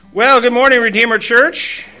Well, good morning, Redeemer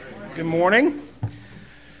Church. Good morning.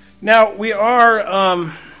 Now, we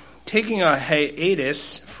are taking a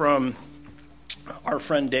hiatus from our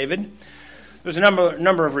friend David. There's a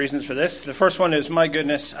number of reasons for this. The first one is, my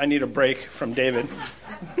goodness, I need a break from David.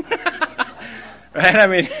 Right? I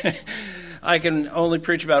mean, I can only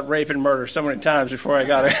preach about rape and murder so many times before I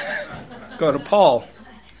got to go to Paul.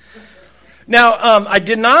 Now, I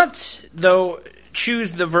did not, though,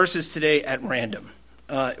 choose the verses today at random.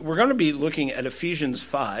 We're going to be looking at Ephesians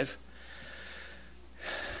 5,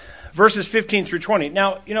 verses 15 through 20.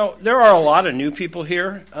 Now, there are a lot of new people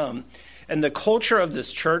here, and the culture of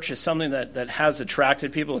this church is something that has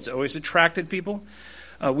attracted people. It's always attracted people.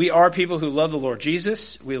 We are people who love the Lord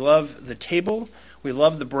Jesus. We love the table. We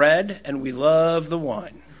love the bread, and we love the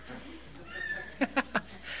wine.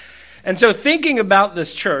 And so thinking about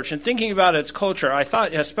this church and thinking about its culture, I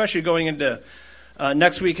thought, especially going into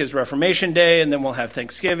next week is Reformation Day, and then we'll have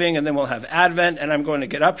Thanksgiving, and then we'll have Advent, and I'm going to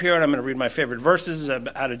get up here, and I'm going to read my favorite verses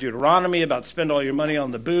out of Deuteronomy about spend all your money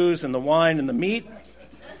on the booze and the wine and the meat.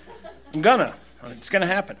 It's going to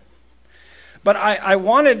happen. But I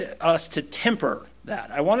wanted us to temper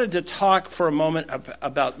that. I wanted to talk for a moment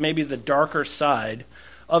about maybe the darker side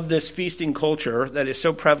of this feasting culture that is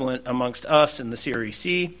so prevalent amongst us in the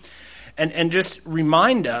CREC, and just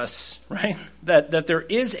remind us, right, that there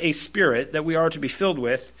is a spirit that we are to be filled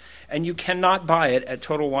with, and you cannot buy it at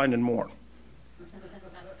Total Wine and More.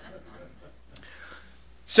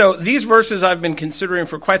 So these verses I've been considering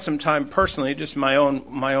for quite some time personally, just my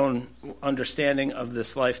own understanding of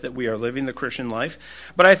this life that we are living, the Christian life.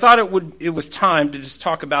 But I thought it was time to just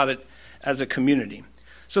talk about it as a community.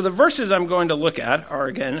 So the verses I'm going to look at are,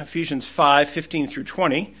 again, Ephesians 5, 15 through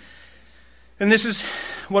 20. And this is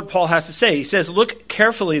what Paul has to say. He says, "Look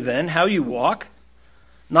carefully then how you walk,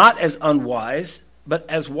 not as unwise, but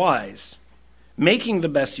as wise, making the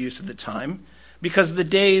best use of the time, because the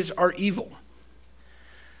days are evil.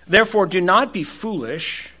 Therefore do not be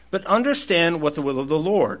foolish, but understand what the will of the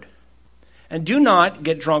Lord. And do not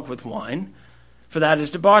get drunk with wine, for that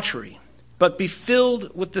is debauchery, but be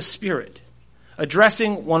filled with the Spirit,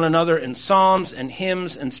 addressing one another in psalms and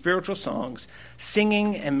hymns and spiritual songs,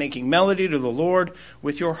 singing and making melody to the Lord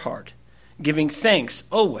with your heart, giving thanks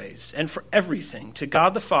always and for everything to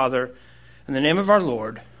God the Father in the name of our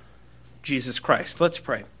Lord, Jesus Christ." Let's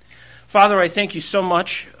pray. Father, I thank you so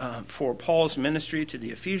much for Paul's ministry to the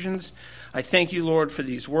Ephesians. I thank you, Lord, for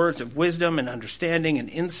these words of wisdom and understanding and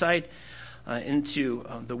insight into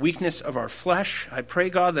the weakness of our flesh. I pray,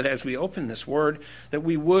 God, that as we open this word, that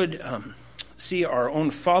we would see our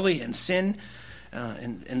own folly and sin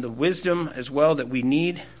and the wisdom as well that we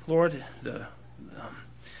need, Lord, the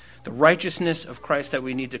righteousness of Christ that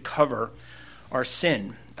we need to cover our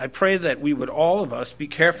sin. I pray that we would, all of us, be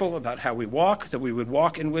careful about how we walk, that we would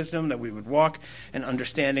walk in wisdom, that we would walk in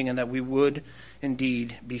understanding, and that we would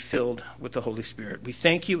indeed be filled with the Holy Spirit. We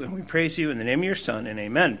thank you and we praise you in the name of your Son, and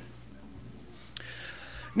amen.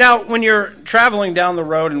 Now, when you're traveling down the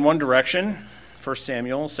road in one direction, 1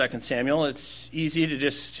 Samuel, 2 Samuel, it's easy to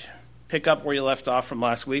just pick up where you left off from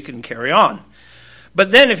last week and carry on. But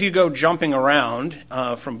then if you go jumping around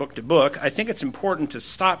from book to book, I think it's important to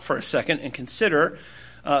stop for a second and consider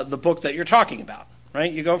the book that you're talking about,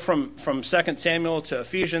 right? You go from 2 Samuel to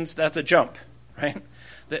Ephesians, that's a jump, right?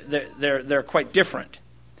 They're quite different.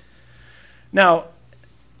 Now,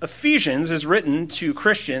 Ephesians is written to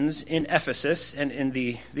Christians in Ephesus and in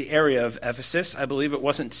the area of Ephesus. I believe it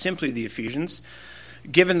wasn't simply the Ephesians,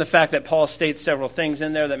 given the fact that Paul states several things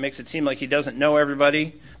in there that makes it seem like he doesn't know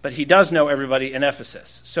everybody, but he does know everybody in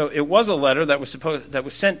Ephesus. So it was a letter that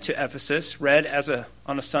was sent to Ephesus, read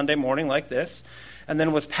on a Sunday morning like this, and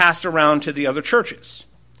then was passed around to the other churches.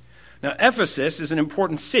 Now, Ephesus is an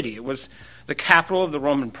important city. It was the capital of the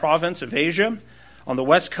Roman province of Asia, on the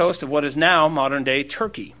west coast of what is now modern-day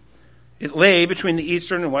Turkey. It lay between the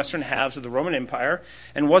eastern and western halves of the Roman Empire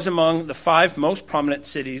and was among the 5 most prominent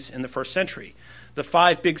cities in the first century. The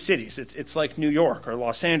 5 big cities. It's like New York or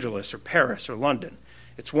Los Angeles or Paris or London.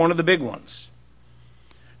 It's one of the big ones.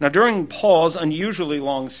 Now, during Paul's unusually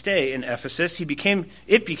long stay in Ephesus, it became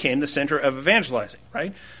the center of evangelizing,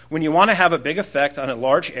 right? When you want to have a big effect on a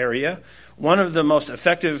large area, one of the most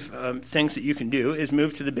effective things that you can do is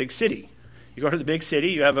move to the big city. You go to the big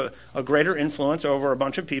city, you have a greater influence over a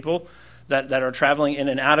bunch of people that are traveling in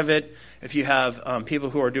and out of it. If you have people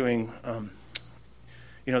who are doing,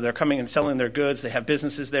 they're coming and selling their goods, they have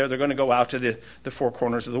businesses there, they're going to go out to the 4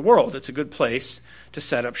 corners of the world. It's a good place to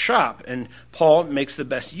set up shop. And Paul makes the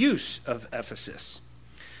best use of Ephesus.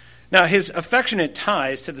 Now, his affectionate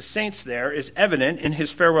ties to the saints there is evident in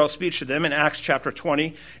his farewell speech to them in Acts chapter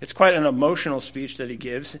 20. It's quite an emotional speech that he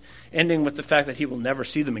gives, ending with the fact that he will never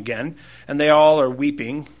see them again, and they all are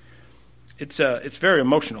weeping. It's very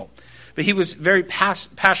emotional. But he was very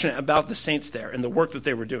passionate about the saints there and the work that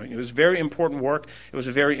they were doing. It was very important work. It was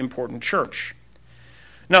a very important church.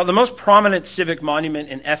 Now, the most prominent civic monument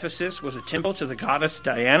in Ephesus was a temple to the goddess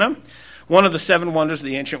Diana, one of the 7 wonders of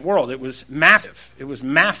the ancient world. It was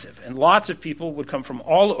massive. And lots of people would come from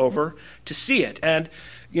all over to see it. And,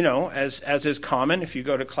 as is common, if you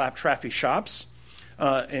go to claptrap shops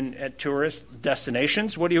at tourist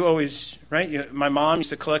destinations, what do you always, right? My mom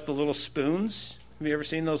used to collect the little spoons. Have you ever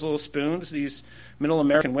seen those little spoons? These middle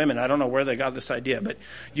American women, I don't know where they got this idea, but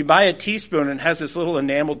you buy a teaspoon and it has this little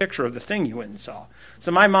enameled picture of the thing you went and saw.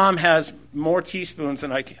 So my mom has more teaspoons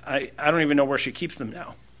than I don't even know where she keeps them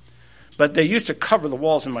now. But they used to cover the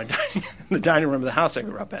walls in the dining room of the house I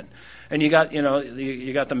grew up in. And you got,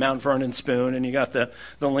 you got the Mount Vernon spoon, and you got the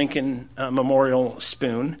Lincoln Memorial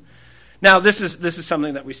spoon. Now, this is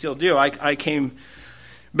something that we still do. I came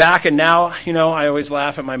back, and now, I always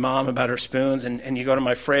laugh at my mom about her spoons, and you go to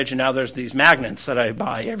my fridge, and now there's these magnets that I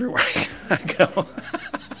buy everywhere I go.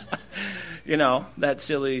 That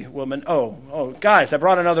silly woman. Oh, guys, I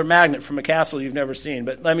brought another magnet from a castle you've never seen,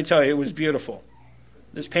 but let me tell you, it was beautiful.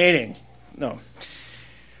 This painting. No.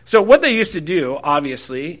 So what they used to do,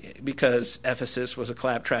 obviously, because Ephesus was a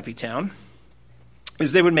claptrappy town,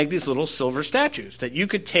 is they would make these little silver statues that you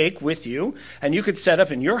could take with you, and you could set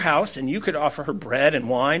up in your house, and you could offer her bread and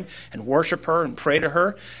wine and worship her and pray to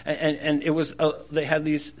her. And it was they had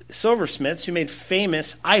these silversmiths who made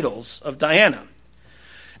famous idols of Diana.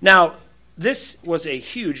 Now, this was a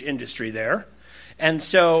huge industry there. And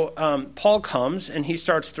so Paul comes, and he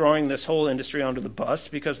starts throwing this whole industry under the bus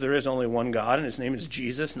because there is only one God, and his name is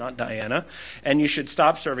Jesus, not Diana. And you should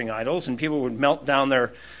stop serving idols, and people would melt down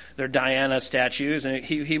their Diana statues, and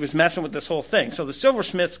he was messing with this whole thing. So the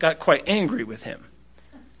silversmiths got quite angry with him.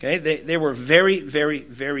 Okay, they were very, very,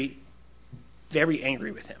 very, very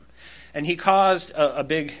angry with him. And he caused a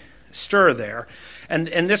big stir there.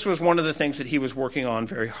 And this was one of the things that he was working on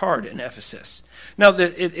very hard in Ephesus. Now,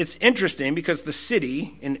 it's interesting because the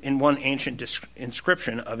city, in one ancient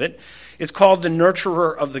inscription of it, is called the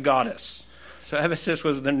nurturer of the goddess. So Ephesus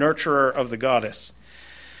was the nurturer of the goddess.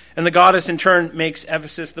 And the goddess, in turn, makes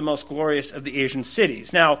Ephesus the most glorious of the Asian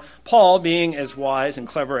cities. Now, Paul, being as wise and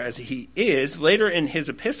clever as he is, later in his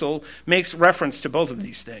epistle, makes reference to both of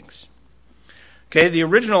these things. Okay, the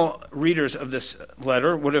original readers of this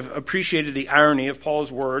letter would have appreciated the irony of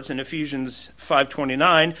Paul's words in Ephesians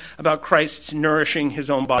 5:29 about Christ's nourishing his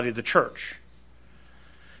own body, the church.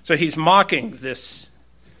 So he's mocking this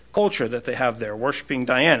culture that they have there, worshiping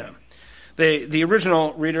Diana. The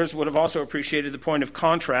original readers would have also appreciated the point of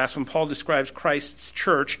contrast when Paul describes Christ's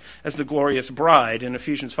church as the glorious bride in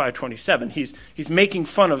Ephesians 5:27. He's making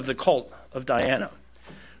fun of the cult of Diana.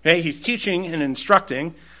 Okay, he's teaching and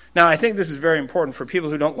instructing. Now, I think this is very important for people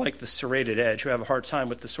who don't like the serrated edge, who have a hard time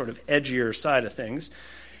with the sort of edgier side of things.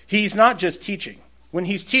 He's not just teaching. When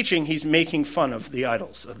he's teaching, he's making fun of the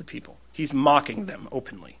idols of the people. He's mocking them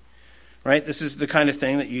openly. Right? This is the kind of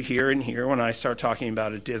thing that you hear in here when I start talking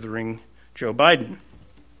about a dithering Joe Biden.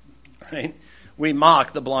 Right? We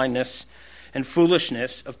mock the blindness and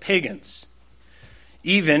foolishness of pagans,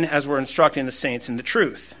 even as we're instructing the saints in the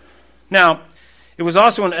truth. Now, it was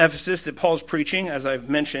also in Ephesus that Paul's preaching, as I've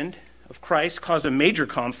mentioned, of Christ caused a major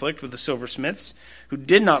conflict with the silversmiths, who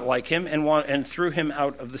did not like him and threw him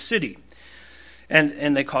out of the city.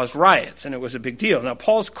 And they caused riots, and it was a big deal. Now,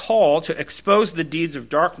 Paul's call to expose the deeds of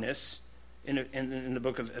darkness, in the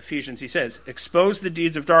book of Ephesians, he says, expose the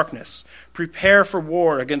deeds of darkness, prepare for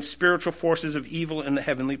war against spiritual forces of evil in the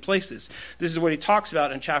heavenly places. This is what he talks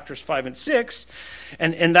about in chapters 5 and 6,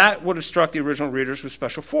 and that would have struck the original readers with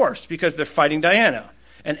special force, because they're fighting Diana.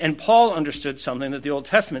 And Paul understood something that the Old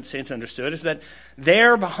Testament saints understood, is that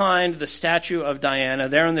there behind the statue of Diana,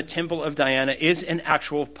 there in the temple of Diana, is an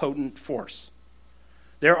actual potent force.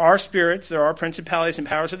 There are spirits, there are principalities and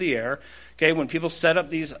powers of the air. Okay, when people set up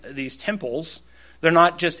these temples, they're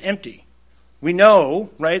not just empty. We know,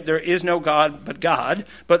 right, there is no God,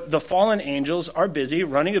 but the fallen angels are busy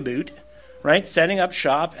running about, right, setting up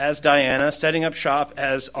shop as Diana, setting up shop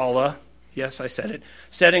as Allah. Yes, I said it.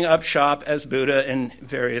 Setting up shop as Buddha and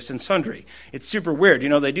various and sundry. It's super weird.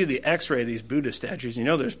 They do the x-ray of these Buddha statues.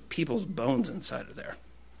 There's people's bones inside of there.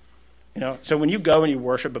 So when you go and you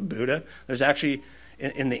worship a Buddha, there's actually,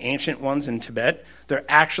 in the ancient ones in Tibet, there are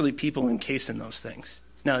actually people encased in those things.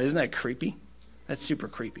 Now, isn't that creepy? That's super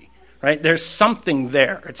creepy, right? There's something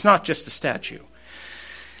there. It's not just a statue.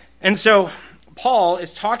 And so Paul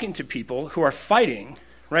is talking to people who are fighting,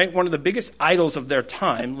 right? One of the biggest idols of their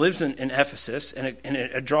time lives in Ephesus, and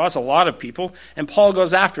it draws a lot of people, and Paul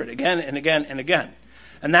goes after it again and again and again.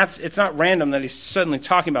 And it's not random that he's suddenly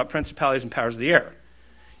talking about principalities and powers of the air.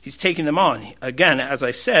 He's taking them on. Again, as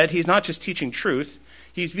I said, he's not just teaching truth,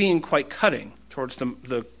 he's being quite cutting towards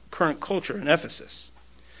the current culture in Ephesus.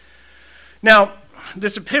 Now,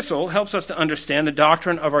 this epistle helps us to understand the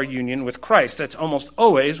doctrine of our union with Christ. That's almost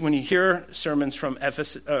always, when you hear sermons from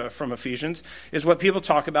Ephesians, is what people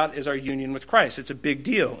talk about is our union with Christ. It's a big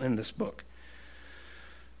deal in this book.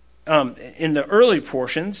 In the early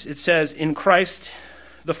portions, it says, in Christ,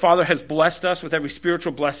 the Father has blessed us with every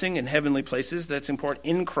spiritual blessing in heavenly places. That's important.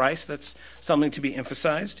 In Christ, that's something to be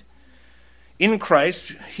emphasized. In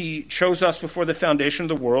Christ, he chose us before the foundation of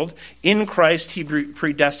the world. In Christ, he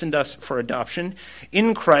predestined us for adoption.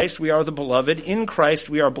 In Christ, we are the beloved. In Christ,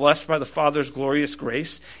 we are blessed by the Father's glorious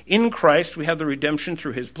grace. In Christ, we have the redemption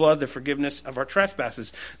through his blood, the forgiveness of our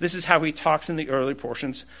trespasses. This is how he talks in the early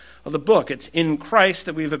portions of the book. It's in Christ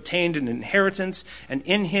that we've obtained an inheritance, and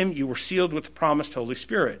in him you were sealed with the promised Holy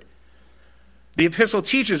Spirit. The epistle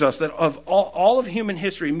teaches us that all of human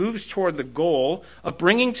history moves toward the goal of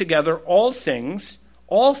bringing together all things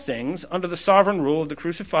under the sovereign rule of the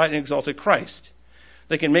crucified and exalted Christ.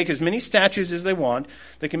 They can make as many statues as they want.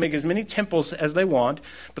 They can make as many temples as they want.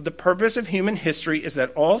 But the purpose of human history is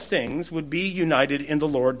that all things would be united in the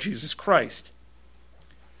Lord Jesus Christ.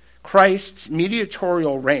 Christ's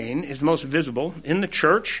mediatorial reign is most visible in the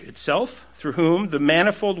church itself, through whom the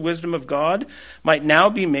manifold wisdom of God might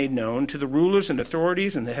now be made known to the rulers and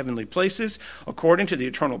authorities in the heavenly places, according to the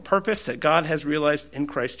eternal purpose that God has realized in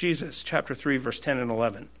Christ Jesus. Chapter 3, verse 10 and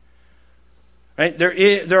 11. Right?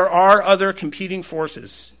 There are other competing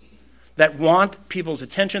forces that want people's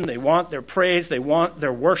attention, they want their praise, they want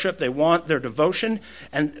their worship, they want their devotion,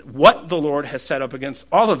 and what the Lord has set up against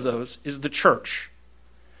all of those is the church.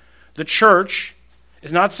 The church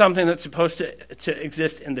is not something that's supposed to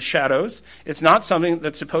exist in the shadows. It's not something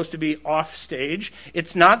that's supposed to be off stage.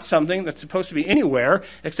 It's not something that's supposed to be anywhere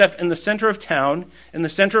except in the center of town, in the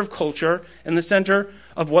center of culture, in the center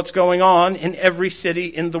of what's going on in every city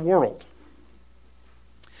in the world.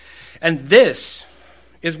 And this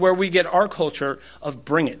is where we get our culture of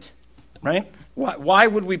bring it, right? Why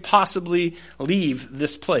would we possibly leave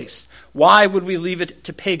this place? Why would we leave it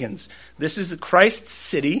to pagans? This is Christ's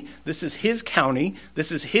city. This is his county.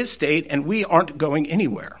 This is his state, and we aren't going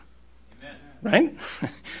anywhere. Amen.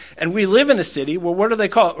 Right? And we live in a city, well, what do they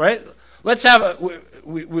call it, right? Let's have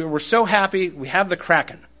we're so happy we have the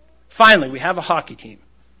Kraken. Finally, we have a hockey team.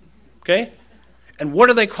 Okay? And what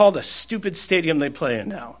do they call the stupid stadium they play in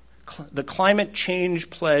now? The Climate Change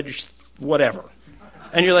Pledge, whatever.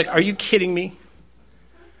 And you're like, are you kidding me?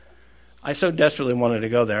 I so desperately wanted to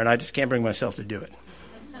go there, and I just can't bring myself to do it.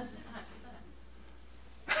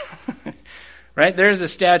 Right? There's a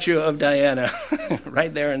statue of Diana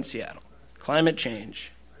right there in Seattle. Climate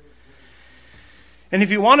change. And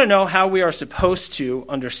if you want to know how we are supposed to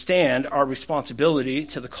understand our responsibility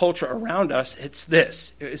to the culture around us, it's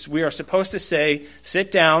this. We are supposed to say,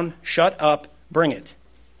 sit down, shut up, bring it.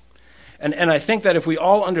 And I think that if we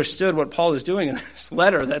all understood what Paul is doing in this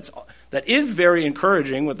letter, that is very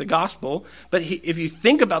encouraging with the gospel. But if you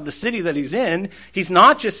think about the city that he's in, he's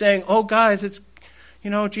not just saying, oh, guys, it's,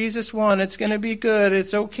 Jesus won. It's going to be good.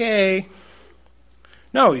 It's okay.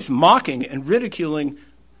 No, he's mocking and ridiculing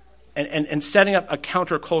and setting up a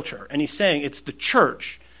counterculture. And he's saying it's the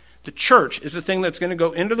church. The church is the thing that's going to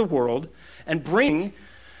go into the world and bring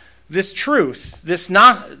this truth, this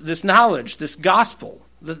knowledge, this gospel,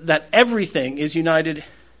 that everything is united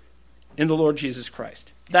in the Lord Jesus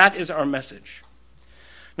Christ. That is our message.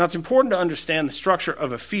 Now, it's important to understand the structure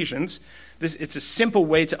of Ephesians. It's a simple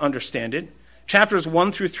way to understand it. Chapters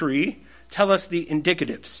 1 through 3 tell us the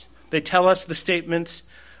indicatives. They tell us the statements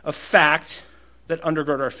of fact that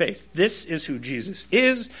undergird our faith. This is who Jesus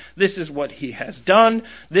is. This is what he has done.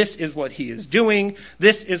 This is what he is doing.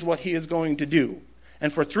 This is what he is going to do.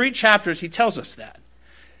 And for 3 chapters, he tells us that.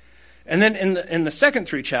 And then in the second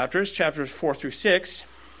 3 chapters, chapters 4 through 6,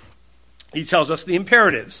 he tells us the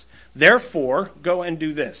imperatives. Therefore, go and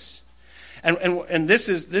do this. And this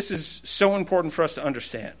is so important for us to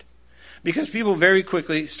understand. Because people very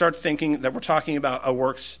quickly start thinking that we're talking about a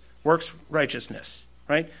works righteousness,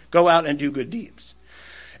 right? Go out and do good deeds.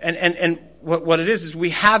 And what it is we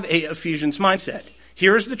have a Ephesians mindset.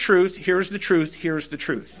 Here is the truth, here is the truth, here is the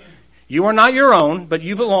truth. You are not your own, but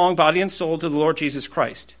you belong, body and soul, to the Lord Jesus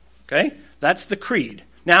Christ. Okay? That's the creed.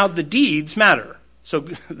 Now, the deeds matter. So,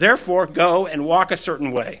 therefore, go and walk a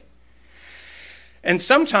certain way. And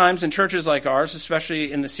sometimes in churches like ours,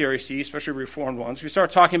 especially in the CRC, especially Reformed ones, we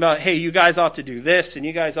start talking about, hey, you guys ought to do this and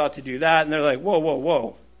you guys ought to do that. And they're like, whoa, whoa,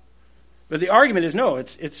 whoa. But the argument is no,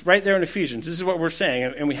 it's right there in Ephesians. This is what we're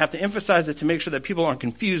saying, and we have to emphasize it to make sure that people aren't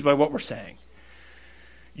confused by what we're saying.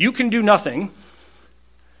 You can do nothing,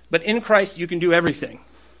 but in Christ you can do everything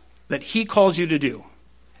that he calls you to do.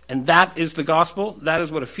 And that is the gospel. That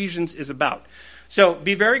is what Ephesians is about. So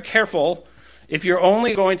be very careful if you're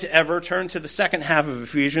only going to ever turn to the second half of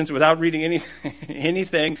Ephesians without reading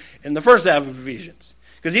anything in the first half of Ephesians.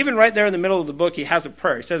 Because even right there in the middle of the book, he has a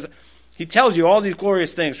prayer. He tells you all these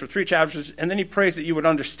glorious things for 3 chapters, and then he prays that you would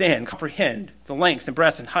understand, comprehend the length and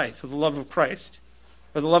breadth and height of the love of Christ,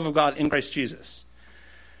 or the love of God in Christ Jesus.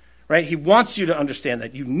 Right? He wants you to understand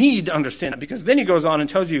that. You need to understand that, because then he goes on and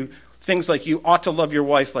tells you things like you ought to love your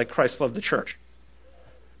wife like Christ loved the church.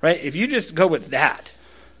 Right? If you just go with that,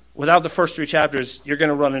 without the first 3 chapters, you're going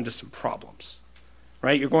to run into some problems.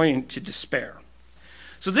 Right? You're going to despair.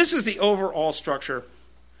 So this is the overall structure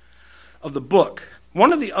of the book.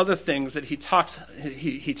 One of the other things that he talks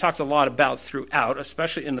a lot about throughout,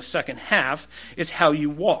 especially in the second half, is how you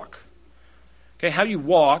walk. Okay, how you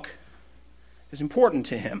walk is important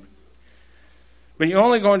to him. But you're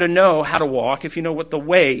only going to know how to walk if you know what the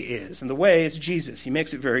way is. And the way is Jesus. He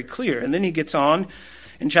makes it very clear. And then he gets on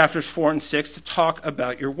in chapters 4 and 6 to talk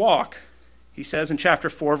about your walk. He says in chapter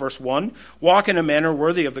 4, verse 1, walk in a manner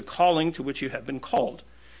worthy of the calling to which you have been called.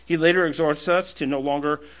 He later exhorts us to no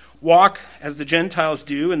longer walk as the Gentiles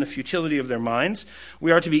do in the futility of their minds.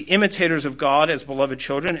 We are to be imitators of God as beloved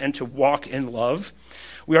children and to walk in love.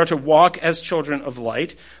 We are to walk as children of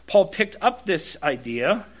light. Paul picked up this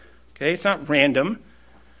idea, okay, it's not random,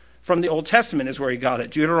 from the Old Testament is where he got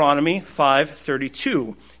it. Deuteronomy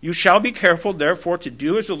 5:32. You shall be careful, therefore, to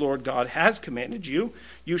do as the Lord God has commanded you.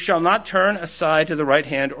 You shall not turn aside to the right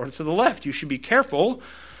hand or to the left. You should be careful,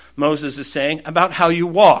 Moses is saying, about how you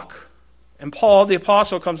walk. And Paul, the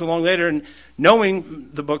apostle, comes along later and knowing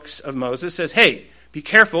the books of Moses says, hey, be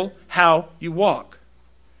careful how you walk.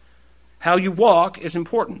 How you walk is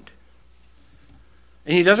important.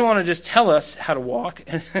 And he doesn't want to just tell us how to walk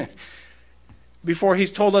before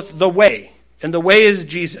he's told us the way. And the way is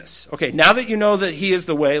Jesus. Okay, now that you know that he is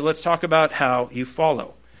the way, let's talk about how you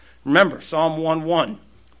follow. Remember, Psalm 1:1.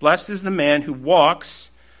 Blessed is the man who walks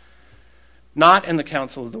not in the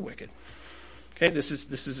counsel of the wicked. Okay, this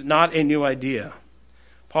is not a new idea.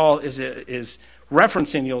 Paul is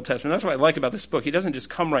referencing the Old Testament. That's what I like about this book. He doesn't just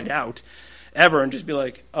come right out ever and just be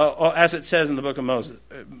like, as it says in the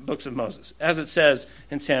books of Moses, as it says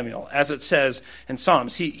in Samuel, as it says in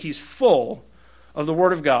Psalms. He's full of the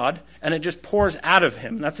Word of God, and it just pours out of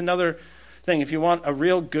him. That's another thing. If you want a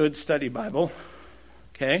real good study Bible,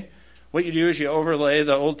 okay, what you do is you overlay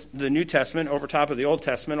the New Testament over top of the Old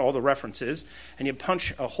Testament, all the references, and you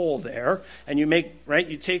punch a hole there, and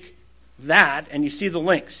you take that, and you see the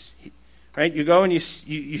links, right? You go and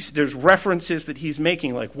there's references that he's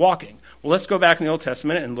making, like walking. Well, let's go back in the Old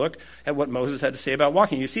Testament and look at what Moses had to say about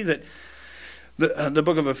walking. You see that the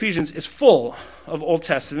book of Ephesians is full of Old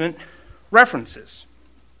Testament references.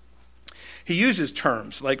 He uses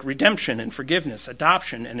terms like redemption and forgiveness,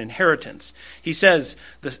 adoption and inheritance. He says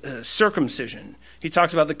the circumcision. He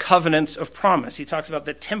talks about the covenants of promise. He talks about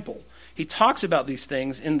the temple. He talks about these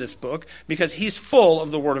things in this book because he's full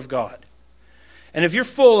of the Word of God. And if you're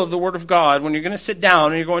full of the Word of God, when you're going to sit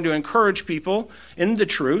down and you're going to encourage people in the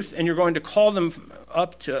truth and you're going to call them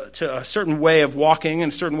up to a certain way of walking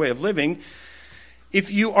and a certain way of living,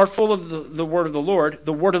 if you are full of the Word of the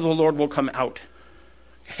Lord will come out.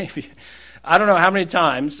 Okay? I don't know how many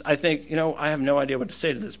times I think, I have no idea what to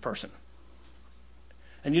say to this person.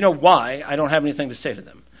 And you know why I don't have anything to say to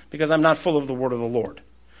them? Because I'm not full of the Word of the Lord.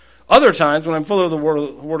 Other times when I'm full of the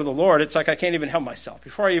word of the Lord, it's like I can't even help myself.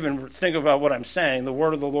 Before I even think about what I'm saying, the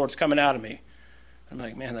Word of the Lord's coming out of me. I'm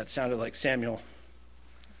like, man, that sounded like Samuel.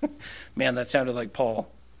 Man, that sounded like Paul.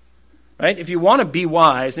 Right? If you want to be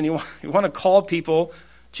wise and you want to call people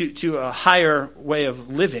to a higher way of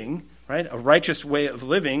living, right? A righteous way of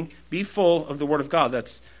living, be full of the Word of God.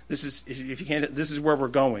 This is where we're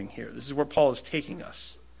going here. This is where Paul is taking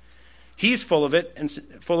us. He's full of it and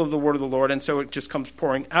full of the Word of the Lord, and so it just comes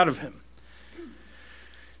pouring out of him.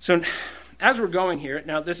 So as we're going here,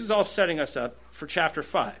 now this is all setting us up for chapter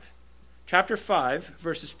 5. Chapter 5,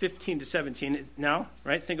 verses 15 to 17 now,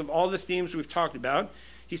 right? Think of all the themes we've talked about.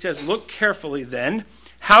 He says, look carefully then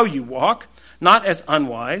how you walk, not as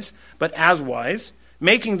unwise, but as wise,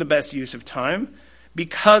 making the best use of time,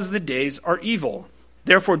 because the days are evil.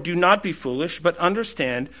 Therefore do not be foolish, but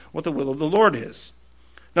understand what the will of the Lord is.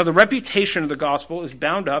 Now, the reputation of the gospel is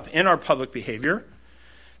bound up in our public behavior,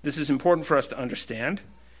 This is important for us to understand.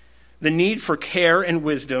 The need for care and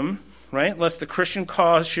wisdom, right? Lest the Christian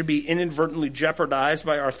cause should be inadvertently jeopardized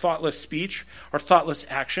by our thoughtless speech, our thoughtless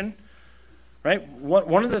action, right?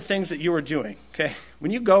 One of the things that you are doing, okay,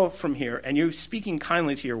 when you go from here and you're speaking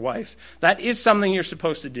kindly to your wife, that is something you're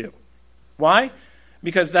supposed to do. Why?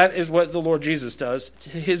 Because that is what the Lord Jesus does to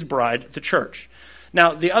his bride, the church.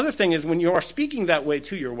 Now, the other thing is when you are speaking that way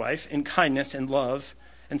to your wife in kindness and love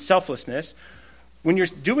and selflessness, when you're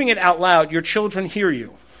doing it out loud, your children hear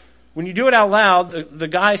you. When you do it out loud, the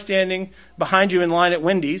guy standing behind you in line at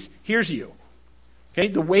Wendy's hears you. Okay?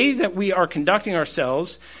 The way that we are conducting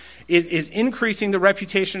ourselves is increasing the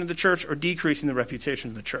reputation of the church or decreasing the reputation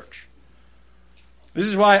of the church. This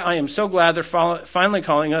is why I am so glad they're finally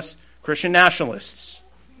calling us Christian nationalists.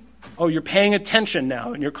 Oh, you're paying attention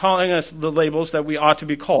now, and you're calling us the labels that we ought to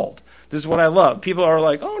be called. This is what I love. People are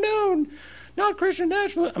like, oh no, not Christian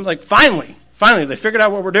nationalists. I'm like, finally, they figured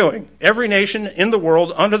out what we're doing. Every nation in the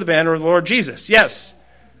world under the banner of the Lord Jesus. Yes.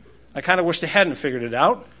 I kind of wish they hadn't figured it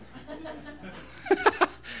out.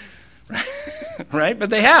 Right? But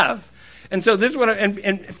they have. And so this is what,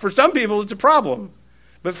 and for some people it's a problem.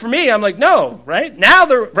 But for me, I'm like, no, right? Now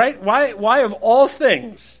they're, right? Why of all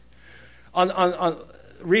things, on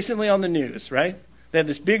recently on the news, right? They have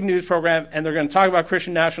this big news program, and they're going to talk about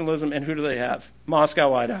Christian nationalism, and who do they have?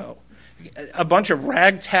 Moscow, Idaho. A bunch of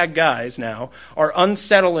ragtag guys now are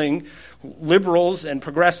unsettling liberals and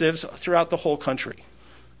progressives throughout the whole country.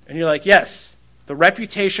 And you're like, yes, the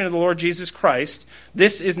reputation of the Lord Jesus Christ,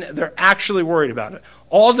 they're actually worried about it.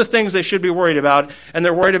 All the things they should be worried about, and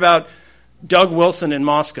they're worried about Doug Wilson in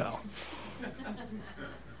Moscow.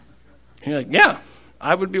 And you're like, yeah,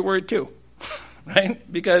 I would be worried too, right?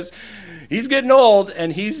 Because he's getting old,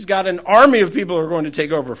 and he's got an army of people who are going to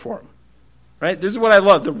take over for him. Right? This is what I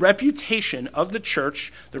love. The reputation of the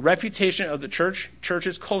church, the reputation of the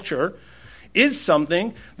church's culture, is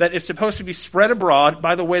something that is supposed to be spread abroad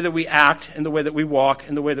by the way that we act and the way that we walk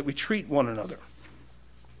and the way that we treat one another.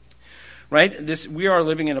 Right? We are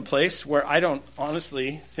living in a place where I don't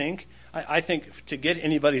honestly think, I think to get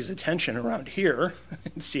anybody's attention around here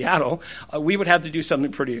in Seattle, we would have to do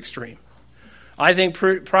something pretty extreme. I think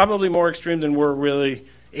probably more extreme than we're really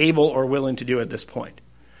able or willing to do at this point.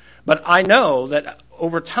 But I know that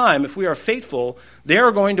over time, if we are faithful,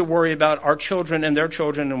 they're going to worry about our children and their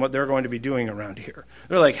children and what they're going to be doing around here.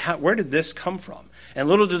 They're like, where did this come from? And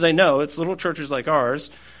little do they know, it's little churches like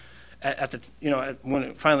ours, when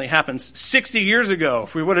it finally happens, 60 years ago,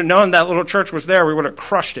 if we would have known that little church was there, we would have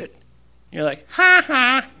crushed it. You're like, ha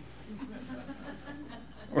ha.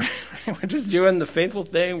 We're just doing the faithful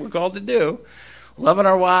thing we're called to do. Loving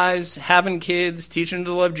our wives, having kids, teaching them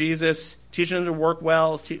to love Jesus, teaching them to work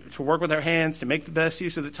well, to work with their hands, to make the best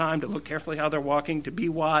use of the time, to look carefully how they're walking, to be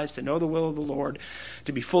wise, to know the will of the Lord,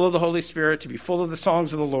 to be full of the Holy Spirit, to be full of the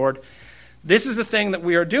songs of the Lord. This is the thing that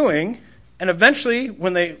we are doing, and eventually,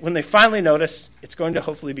 when they finally notice, it's going to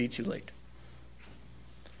hopefully be too late.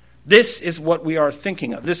 This is what we are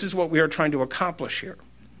thinking of. This is what we are trying to accomplish here.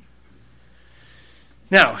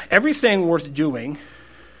 Now, everything worth doing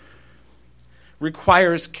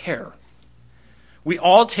requires care. We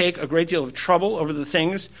all take a great deal of trouble over the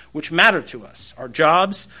things which matter to us. Our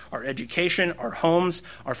jobs, our education, our homes,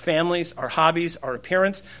 our families, our hobbies, our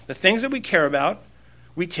appearance. The things that we care about,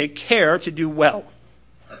 we take care to do well.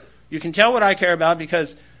 You can tell what I care about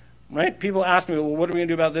because, right, people ask me, well, what are we going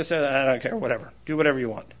to do about this? I don't care, whatever. Do whatever you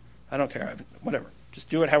want. I don't care, whatever. Just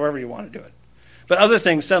do it however you want to do it. But other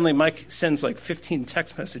things, suddenly Mike sends like 15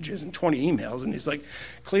 text messages and 20 emails, and he's like,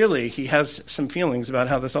 clearly he has some feelings about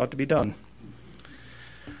how this ought to be done.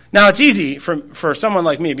 Now, it's easy for someone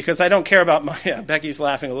like me because I don't care about my... Yeah, Becky's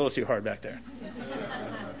laughing a little too hard back there.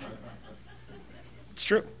 It's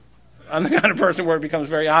true. I'm the kind of person where it becomes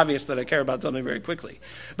very obvious that I care about something very quickly.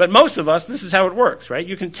 But most of us, this is how it works, right?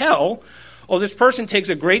 You can tell, oh, this person takes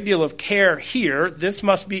a great deal of care here. This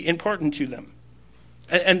must be important to them.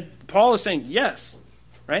 And Paul is saying, yes,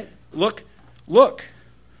 right? Look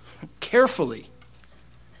carefully.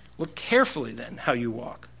 Look carefully then how you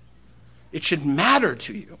walk. It should matter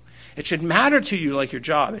to you. It should matter to you like your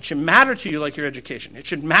job. It should matter to you like your education. It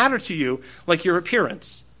should matter to you like your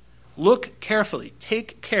appearance. Look carefully.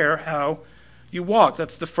 Take care how you walk.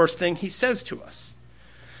 That's the first thing he says to us.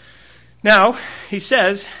 Now, he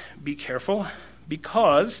says, be careful,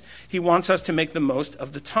 because he wants us to make the most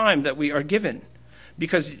of the time that we are given.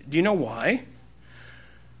 Because, do you know why?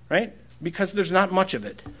 Right? Because there's not much of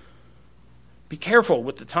it. Be careful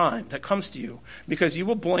with the time that comes to you, because you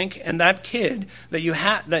will blink, and that kid that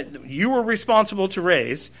you were responsible to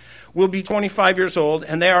raise will be 25 years old,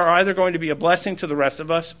 and they are either going to be a blessing to the rest of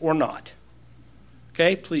us or not.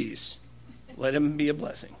 Okay, please, let him be a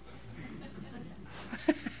blessing.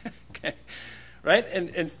 Okay, right?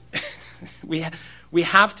 And we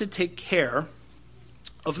have to take care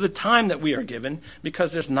of the time that we are given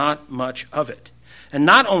because there's not much of it. And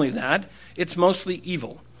not only that, it's mostly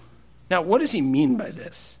evil. Now, what does he mean by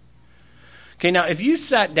this? Okay, now if you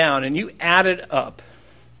sat down and you added up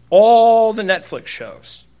all the Netflix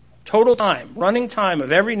shows, total time, running time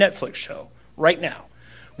of every Netflix show right now,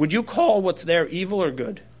 would you call what's there evil or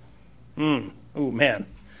good? Oh, man.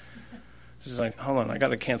 This is like, hold on, I got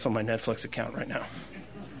to cancel my Netflix account right now.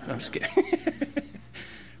 No, I'm just kidding.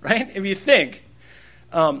 Right? If you think.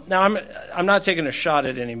 Now, I'm not taking a shot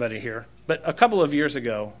at anybody here, but a couple of years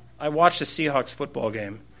ago, I watched a Seahawks football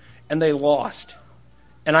game, and they lost.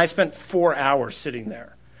 And I spent 4 hours sitting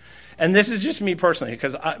there. And this is just me personally,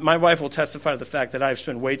 because my wife will testify to the fact that I've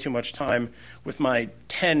spent way too much time with my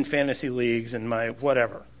 10 fantasy leagues and my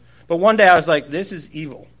whatever. But one day I was like, this is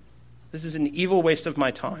evil. This is an evil waste of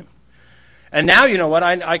my time. And now, you know what,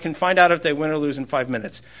 I can find out if they win or lose in 5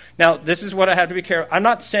 minutes. Now, this is what I have to be careful. I'm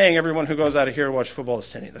not saying everyone who goes out of here to watch football is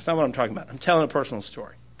sinning. That's not what I'm talking about. I'm telling a personal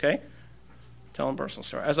story, okay? Telling a personal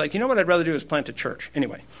story. I was like, you know what I'd rather do is plant a church.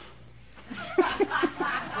 Anyway.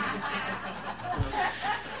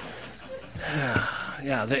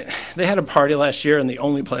 Yeah, they had a party last year, and the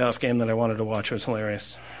only playoff game that I wanted to watch was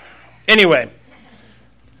hilarious. Anyway,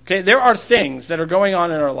 okay, there are things that are going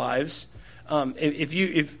on in our lives.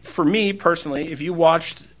 For me personally, if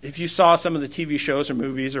you saw some of the TV shows or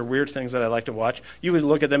movies or weird things that I like to watch, you would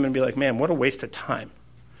look at them and be like, man, what a waste of time.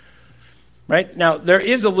 Right? Now, there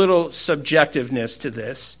is a little subjectiveness to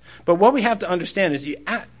this, but what we have to understand is you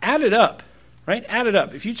add it up, right? Add it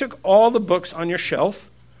up. If you took all the books on your shelf,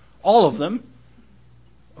 all of them,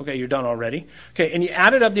 okay, you're done already, okay, and you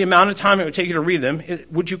added up the amount of time it would take you to read them,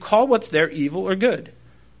 would you call what's there evil or good?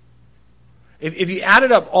 If you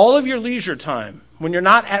added up all of your leisure time when you're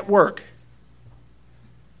not at work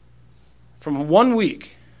from 1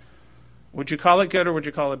 week, would you call it good or would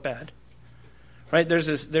you call it bad? Right? There's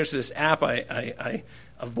this app I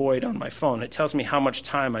avoid on my phone. It tells me how much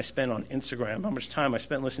time I spend on Instagram, how much time I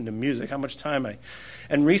spent listening to music, how much time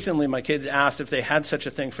And recently my kids asked if they had such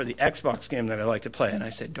a thing for the Xbox game that I like to play, and I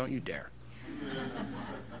said, don't you dare.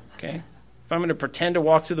 Okay? If I'm going to pretend to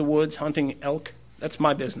walk through the woods hunting elk, that's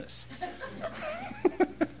my business.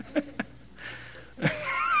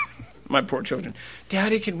 My poor children.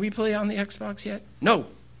 Daddy, can we play on the Xbox yet? No.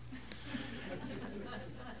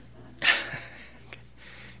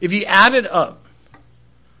 If you added up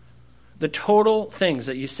the total things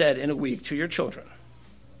that you said in a week to your children,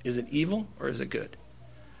 is it evil or is it good?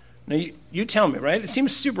 Now, you tell me, right? It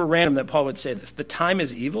seems super random that Paul would say this. The time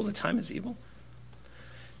is evil? The time is evil?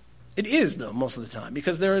 It is, though, most of the time,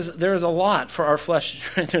 because there is a lot for our flesh.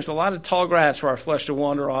 There's a lot of tall grass for our flesh to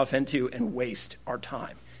wander off into and waste our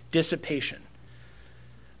time. Dissipation.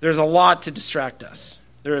 There's a lot to distract us.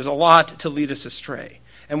 There is a lot to lead us astray.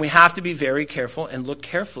 And we have to be very careful and look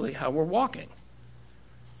carefully how we're walking.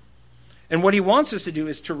 And what he wants us to do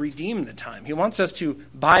is to redeem the time. He wants us to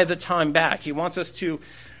buy the time back. He wants us to,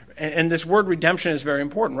 and this word redemption is very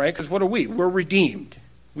important, right? Because what are we? We're redeemed.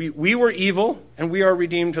 We were evil, and we are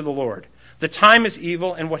redeemed to the Lord. The time is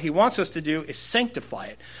evil, and what he wants us to do is sanctify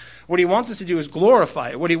it. What he wants us to do is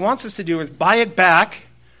glorify it. What he wants us to do is buy it back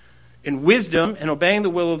in wisdom and obeying the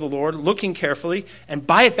will of the Lord, looking carefully, and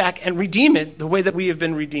buy it back and redeem it the way that we have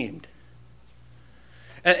been redeemed.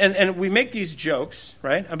 And we make these jokes,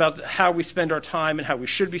 right, about how we spend our time and how we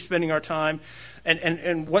should be spending our time.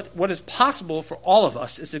 And what is possible for all of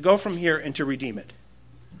us is to go from here and to redeem it.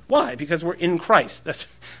 Why? Because we're in Christ. That's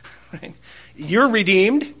right. You're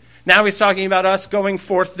redeemed. Now he's talking about us going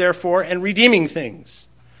forth, therefore, and redeeming things.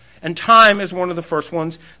 And time is one of the first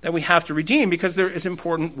ones that we have to redeem because there is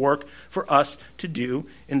important work for us to do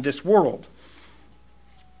in this world.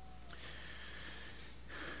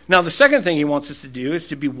 Now, the second thing he wants us to do is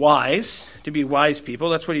to be wise people.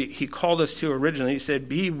 That's what he called us to originally. He said,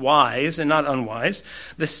 be wise and not unwise.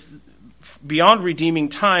 This, beyond redeeming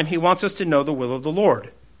time, he wants us to know the will of the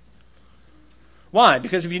Lord. Why?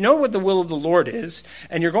 Because if you know what the will of the Lord is,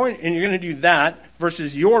 and you're going to do that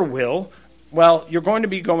versus your will, well, you're going to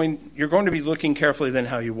be looking carefully then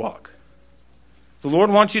how you walk. The Lord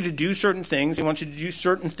wants you to do certain things. He wants you to do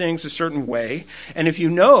certain things a certain way. And if you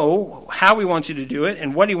know how he wants you to do it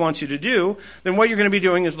and what he wants you to do, then what you're going to be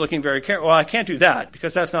doing is looking very careful. Well, I can't do that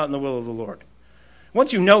because that's not in the will of the Lord.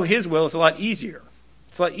 Once you know his will, it's a lot easier.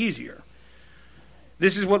 It's a lot easier.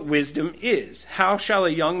 This is what wisdom is. How shall a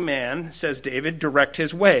young man, says David, direct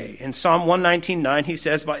his way? In Psalm 119:9, he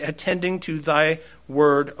says, by attending to thy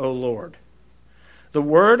word, O Lord. The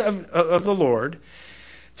word of the Lord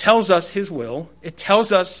tells us his will. It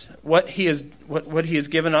tells us what he has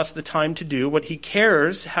given us the time to do, what he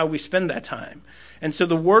cares how we spend that time. And so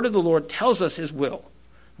the word of the Lord tells us his will.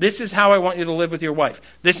 This is how I want you to live with your wife.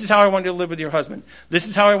 This is how I want you to live with your husband. This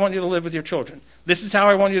is how I want you to live with your children. This is how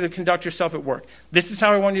I want you to conduct yourself at work. This is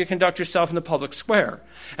how I want you to conduct yourself in the public square.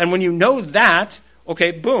 And when you know that,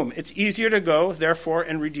 okay, boom, it's easier to go, therefore,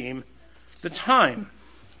 and redeem the time.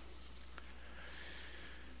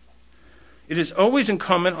 It is always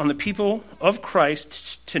incumbent on the people of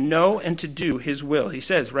Christ to know and to do his will. He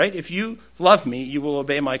says, right, if you love me, you will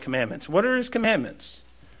obey my commandments. What are his commandments?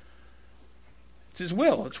 It's his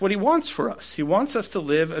will. It's what he wants for us. He wants us to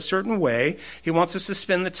live a certain way. He wants us to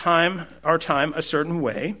spend our time a certain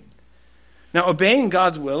way. Now, obeying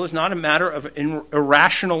God's will is not a matter of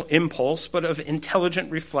irrational impulse, but of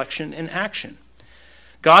intelligent reflection and action.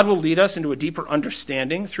 God will lead us into a deeper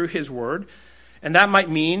understanding through his word, and that might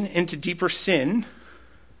mean into deeper sin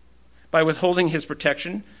by withholding his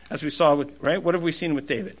protection, as we saw with, right? What have we seen with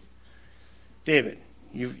David? David,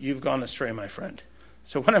 you've gone astray, my friend.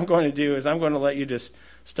 So what I'm going to do is I'm going to let you just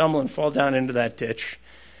stumble and fall down into that ditch,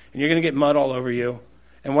 and you're going to get mud all over you.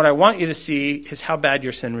 And what I want you to see is how bad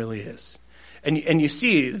your sin really is. And you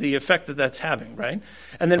see the effect that that's having, right?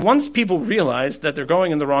 And then once people realize that they're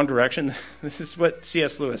going in the wrong direction, this is what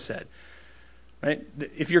C.S. Lewis said, right?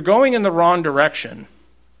 If you're going in the wrong direction,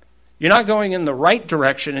 you're not going in the right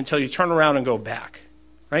direction until you turn around and go back,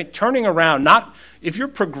 right? Turning around, if you're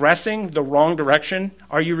progressing the wrong direction,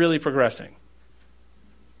 are you really progressing?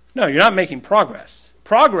 No, you're not making progress.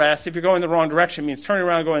 Progress, if you're going the wrong direction, means turning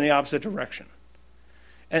around and going the opposite direction.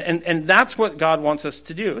 And that's what God wants us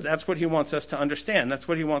to do. That's what he wants us to understand. That's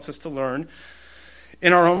what he wants us to learn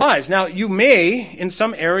in our own lives. Now, you may, in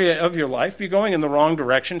some area of your life, be going in the wrong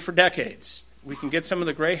direction for decades. We can get some of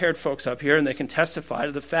the gray-haired folks up here, and they can testify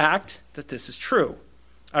to the fact that this is true.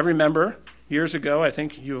 I remember years ago, I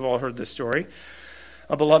think you've all heard this story,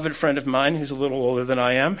 a beloved friend of mine who's a little older than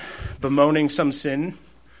I am, bemoaning some sin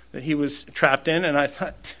that he was trapped in, and I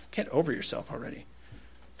thought, get over yourself already.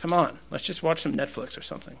 Come on, let's just watch some Netflix or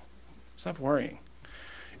something. Stop worrying.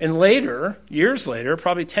 And later, years later,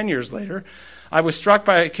 probably 10 years later, I was struck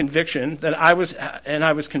by a conviction that I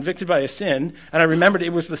was convicted by a sin, and I remembered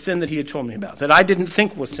it was the sin that he had told me about, that I didn't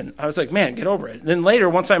think was sin. I was like, man, get over it. And then later,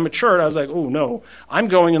 once I matured, I was like, oh no, I'm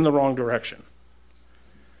going in the wrong direction.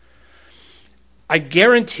 I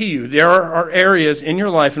guarantee you there are areas in your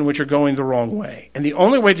life in which you're going the wrong way. And the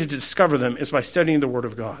only way to discover them is by studying the Word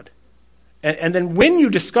of God. And then when you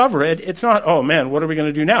discover it, it's not, oh man, what are we going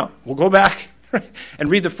to do now? We'll go back and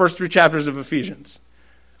read the first 3 chapters of Ephesians.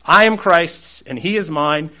 I am Christ's and he is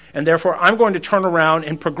mine, and therefore I'm going to turn around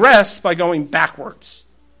and progress by going backwards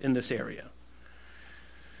in this area.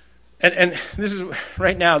 And this is,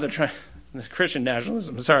 right now, this Christian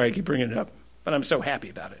nationalism. Sorry, I keep bringing it up, but I'm so happy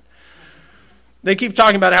about it. They keep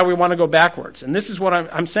talking about how we want to go backwards. And this is what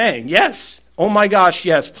I'm saying. Yes. Oh my gosh,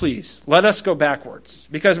 yes, please. Let us go backwards.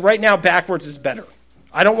 Because right now, backwards is better.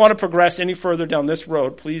 I don't want to progress any further down this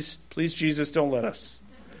road. Please, Jesus, don't let us.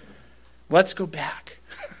 Let's go back.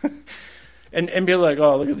 and be like,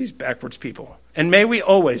 oh, look at these backwards people. And may we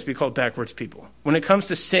always be called backwards people. When it comes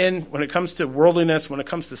to sin, when it comes to worldliness, when it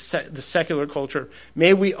comes to the secular culture,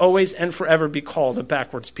 may we always and forever be called a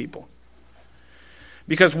backwards people.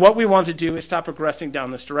 Because what we want to do is stop progressing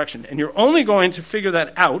down this direction. And you're only going to figure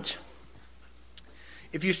that out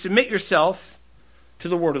if you submit yourself to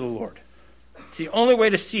the word of the Lord. It's the only way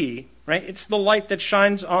to see, right? It's the light that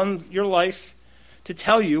shines on your life to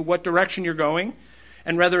tell you what direction you're going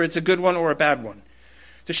and whether it's a good one or a bad one.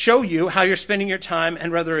 To show you how you're spending your time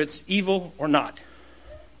and whether it's evil or not.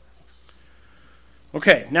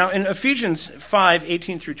 Okay, now in Ephesians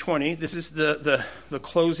 5:18 through 20, this is the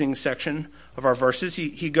closing section of our verses.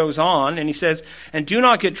 He goes on and he says, "And do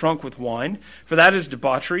not get drunk with wine, for that is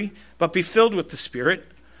debauchery, but be filled with the Spirit,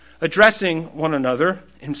 addressing one another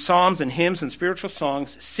in psalms and hymns and spiritual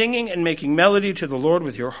songs, singing and making melody to the Lord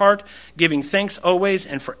with your heart, giving thanks always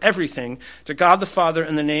and for everything to God the Father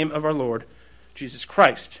in the name of our Lord Jesus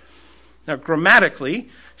Christ." Now, grammatically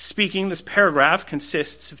speaking, this paragraph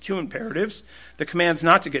consists of 2 imperatives: the commands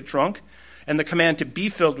not to get drunk and the command to be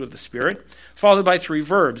filled with the Spirit, followed by 3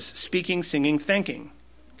 verbs: speaking, singing, thanking.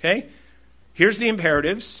 Okay? Here's the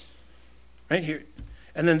imperatives, right here.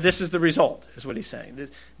 And then this is the result, is what he's saying.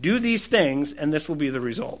 Do these things, and this will be the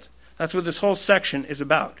result. That's what this whole section is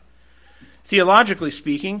about. Theologically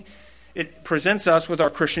speaking, It presents us with our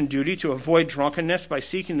Christian duty to avoid drunkenness by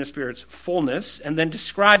seeking the Spirit's fullness, and then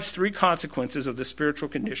describes 3 consequences of the spiritual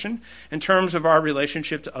condition in terms of our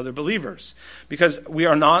relationship to other believers. Because we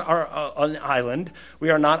are not an island, we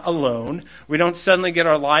are not alone, we don't suddenly get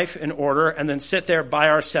our life in order and then sit there by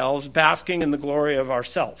ourselves, basking in the glory of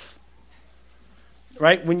ourself.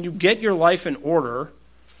 Right? When you get your life in order,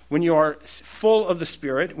 when you are full of the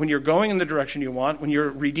Spirit, when you're going in the direction you want, when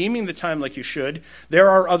you're redeeming the time like you should, there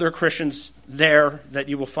are other Christians there that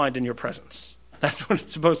you will find in your presence. That's what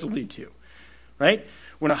it's supposed to lead to, right?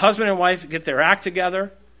 When a husband and wife get their act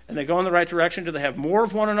together and they go in the right direction, do they have more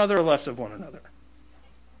of one another or less of one another?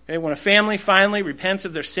 Okay, when a family finally repents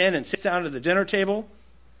of their sin and sits down at the dinner table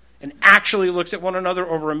and actually looks at one another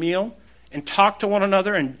over a meal and talk to one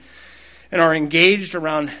another and are engaged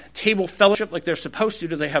around table fellowship like they're supposed to,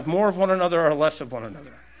 do they have more of one another or less of one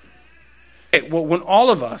another? Okay, well, when all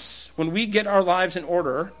of us, when we get our lives in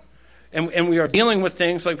order and we are dealing with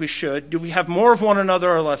things like we should, do we have more of one another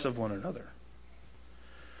or less of one another?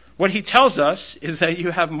 What he tells us is that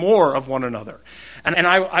you have more of one another. And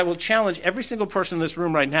I will challenge every single person in this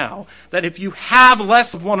room right now that if you have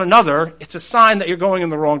less of one another, it's a sign that you're going in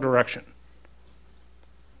the wrong direction.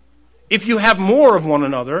 If you have more of one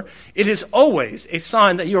another, it is always a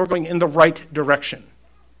sign that you are going in the right direction.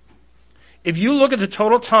 If you look at the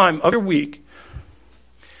total time of your week,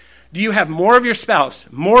 do you have more of your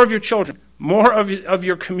spouse, more of your children, more of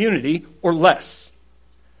your community, or less?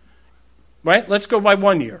 Right? Let's go by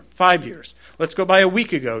 1 year, 5 years. Let's go by a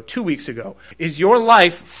week ago, 2 weeks ago. Is your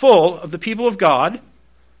life full of the people of God?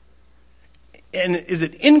 And is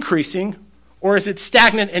it increasing, or is it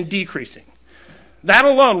stagnant and decreasing? That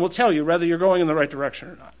alone will tell you whether you're going in the right direction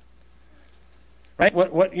or not. Right?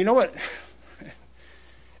 What you know what?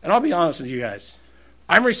 And I'll be honest with you guys.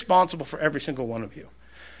 I'm responsible for every single one of you.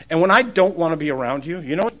 And when I don't want to be around you,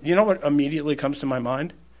 you know what immediately comes to my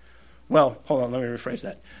mind? Well, hold on, let me rephrase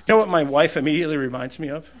that. You know what my wife immediately reminds me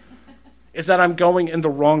of? Is that I'm going in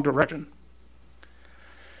the wrong direction.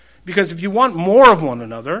 Because if you want more of one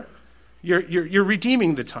another, you're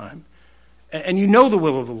redeeming the time. And you know the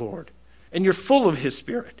will of the Lord. And you're full of His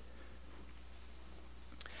Spirit.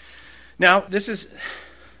 Now, this is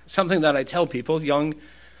something that I tell people, young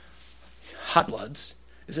hot bloods,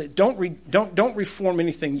 is that don't reform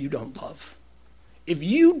anything you don't love. If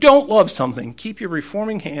you don't love something, keep your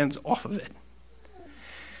reforming hands off of it.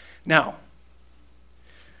 Now,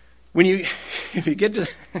 if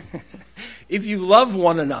you love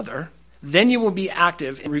one another, then you will be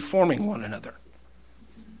active in reforming one another.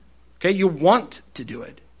 Okay, you want to do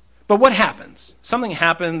it. But what happens? Something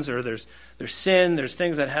happens, or there's sin, there's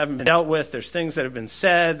things that haven't been dealt with, there's things that have been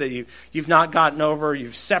said that you've not gotten over,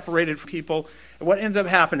 you've separated from people. And what ends up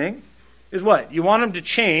happening is what? You want them to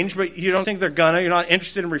change, but you don't think they're you're not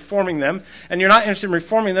interested in reforming them, and you're not interested in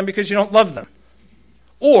reforming them because you don't love them.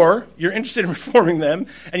 Or you're interested in reforming them,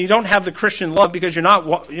 and you don't have the Christian love because you're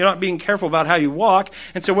not being careful about how you walk,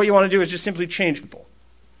 and so what you want to do is just simply change people.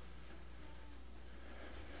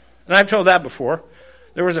 And I've told that before.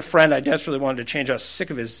 There was a friend I desperately wanted to change. I was sick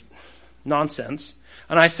of his nonsense.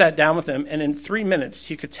 And I sat down with him, and in 3 minutes,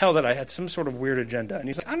 he could tell that I had some sort of weird agenda. And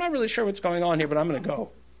he's like, I'm not really sure what's going on here, but I'm going to go.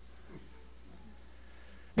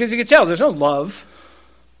 Because he could tell there's no love.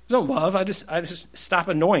 There's no love. I just stop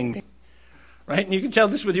annoying me. Right? And you can tell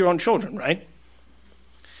this with your own children, right?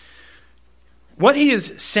 What he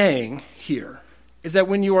is saying here is that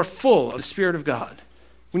when you are full of the Spirit of God,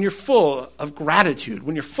 when you're full of gratitude,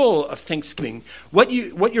 when you're full of thanksgiving, what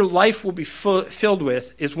your life will be filled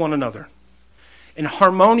with is one another. In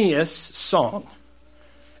harmonious song.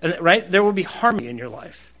 And, right? There will be harmony in your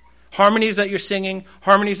life. Harmonies that you're singing,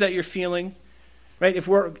 harmonies that you're feeling. Right? If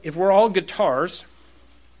we're all guitars,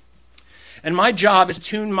 and my job is to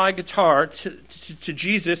tune my guitar to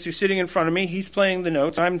Jesus, who's sitting in front of me, he's playing the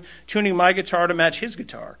notes, I'm tuning my guitar to match his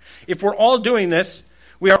guitar. If we're all doing this,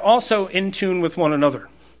 we are also in tune with one another.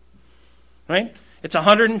 Right? It's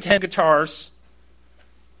 110 guitars,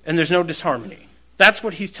 and there's no disharmony. That's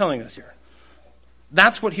what he's telling us here.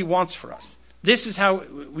 That's what he wants for us. This is how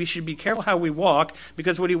we should be careful how we walk,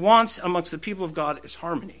 because what he wants amongst the people of God is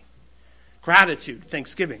harmony, gratitude,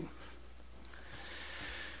 thanksgiving.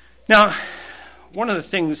 Now, one of the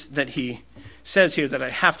things that he says here that I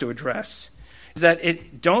have to address is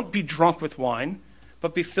that don't be drunk with wine,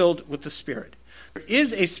 but be filled with the Spirit. There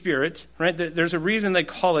is a spirit, right? There's a reason they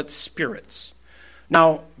call it spirits.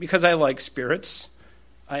 Now, because I like spirits,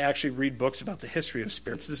 I actually read books about the history of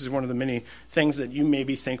spirits. This is one of the many things that you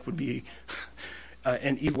maybe think would be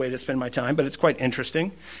an evil way to spend my time, but it's quite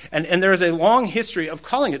interesting. And there is a long history of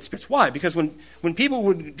calling it spirits. Why? Because when people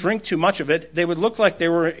would drink too much of it, they would look like they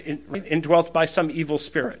were indwelt by some evil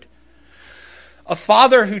spirit. A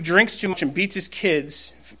father who drinks too much and beats his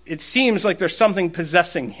kids, it seems like there's something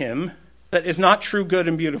possessing him that is not true, good,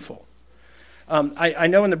 and beautiful. I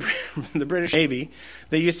know in the British Navy,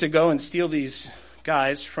 they used to go and steal these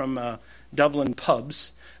guys from Dublin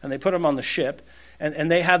pubs, and they put them on the ship, and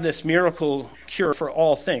they had this miracle cure for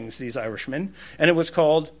all things, these Irishmen, and it was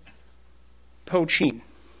called poachine.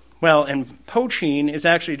 Well, and poachine is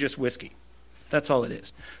actually just whiskey. That's all it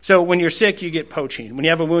is. So when you're sick, you get poachine. When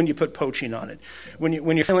you have a wound, you put poachine on it. When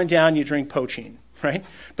you're feeling down, you drink poachine, right?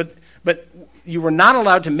 But you were not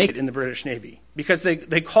allowed to make it in the British Navy because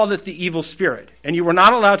they called it the evil spirit. And you were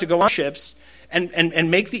not allowed to go on ships and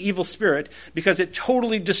make the evil spirit because it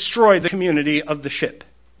totally destroyed the community of the ship.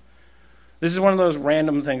 This is one of those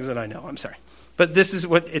random things that I know. I'm sorry. But this is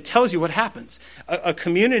what it tells you what happens. A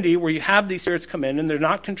community where you have these spirits come in and they're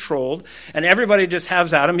not controlled and everybody just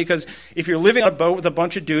has at them, because if you're living on a boat with a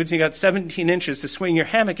bunch of dudes and you got 17 inches to swing your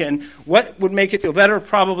hammock in, what would make it feel better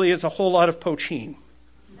probably is a whole lot of poachine.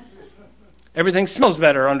 Everything smells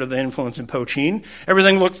better under the influence of poachine.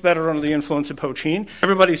 Everything looks better under the influence of poachine.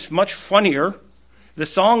 Everybody's much funnier. The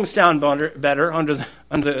songs sound better under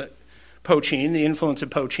the poachine, the influence of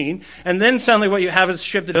poachine. And then suddenly what you have is a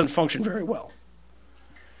ship that doesn't function very well.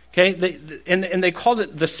 Okay, they called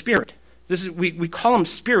it the spirit. We call them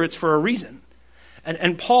spirits for a reason.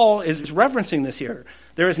 And Paul is referencing this here.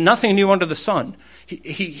 There is nothing new under the sun.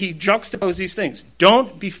 He juxtaposed these things.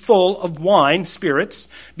 Don't be full of wine, spirits.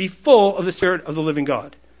 Be full of the Spirit of the living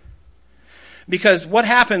God. Because what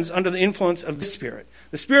happens under the influence of the Spirit?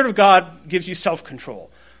 The Spirit of God gives you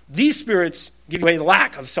self-control. These spirits give you a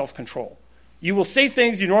lack of self-control. You will say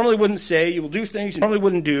things you normally wouldn't say. You will do things you normally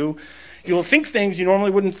wouldn't do. You will think things you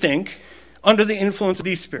normally wouldn't think under the influence of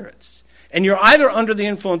these spirits. And you're either under the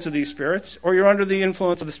influence of these spirits or you're under the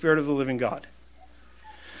influence of the Spirit of the living God.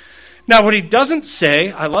 Now, what he doesn't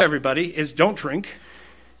say, I love everybody, is don't drink.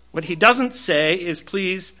 What he doesn't say is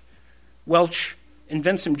please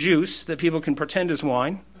invent some juice that people can pretend is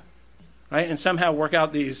wine, right? And somehow work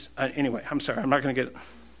out these. Anyway, I'm sorry, I'm not going to get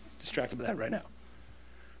distracted with that right now.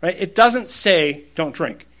 Right? It doesn't say don't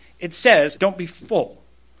drink. It says don't be full.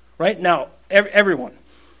 Right? Now, everyone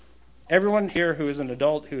here who is an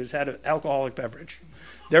adult who has had an alcoholic beverage,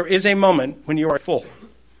 there is a moment when you are full.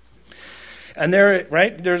 And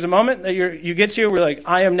there's a moment that you get to where you're like,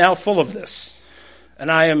 I am now full of this.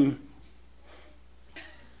 And I am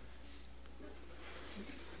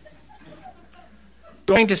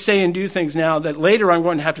going to say and do things now that later I'm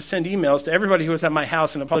going to have to send emails to everybody who was at my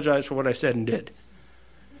house and apologize for what I said and did.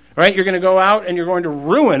 Right? You're going to go out and you're going to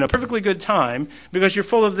ruin a perfectly good time because you're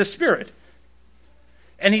full of this spirit.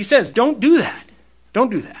 And he says, don't do that.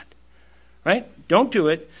 Don't do that. Right? Don't do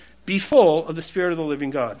it. Be full of the Spirit of the living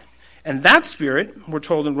God. And that Spirit, we're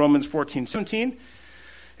told in Romans 14:17,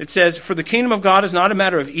 it says, for the kingdom of God is not a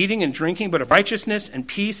matter of eating and drinking, but of righteousness and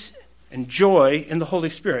peace and joy in the Holy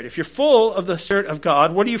Spirit. If you're full of the Spirit of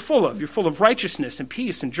God, what are you full of? You're full of righteousness and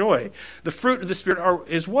peace and joy. The fruit of the Spirit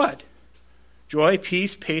is what? Joy,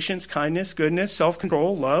 peace, patience, kindness, goodness,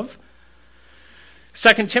 self-control, love.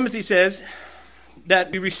 2 Timothy says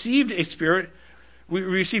that we received a spirit, we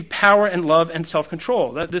received power and love and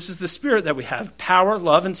self-control. This is the spirit that we have, power,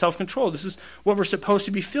 love, and self-control. This is what we're supposed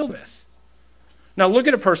to be filled with. Now look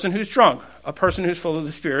at a person who's drunk, a person who's full of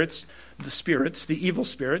the evil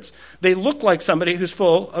spirits. They look like somebody who's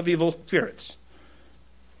full of evil spirits.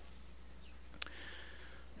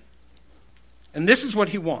 And this is what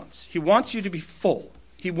he wants. He wants you to be full.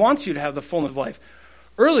 He wants you to have the fullness of life.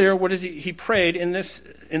 Earlier, what is he prayed in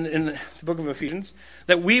the book of Ephesians?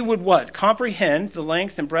 That we would what? Comprehend the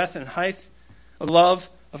length and breadth and height of the love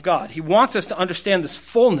of God. He wants us to understand this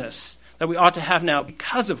fullness that we ought to have now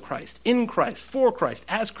because of Christ, in Christ, for Christ,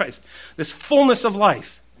 as Christ. This fullness of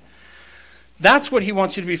life. That's what he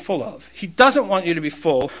wants you to be full of. He doesn't want you to be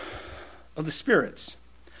full of the spirits.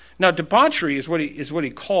 Now, debauchery is what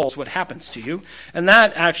he calls what happens to you. And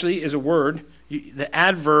that actually is a word, the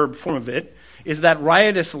adverb form of it, is that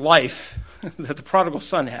riotous life that the prodigal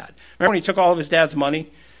son had. Remember when he took all of his dad's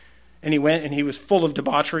money and he went and he was full of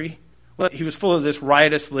debauchery? Well, he was full of this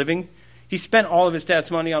riotous living. He spent all of his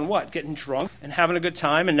dad's money on what? Getting drunk and having a good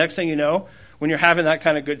time. And next thing you know, when you're having that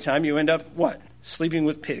kind of good time, you end up what? Sleeping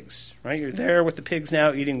with pigs, right? You're there with the pigs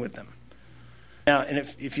now, eating with them. Now, and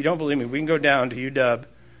if you don't believe me, we can go down to UW,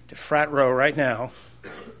 to Frat Row right now,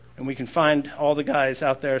 and we can find all the guys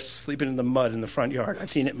out there sleeping in the mud in the front yard. I've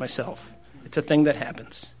seen it myself. It's a thing that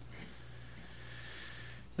happens.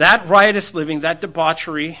 That riotous living, that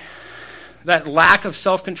debauchery, that lack of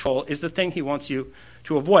self-control is the thing he wants you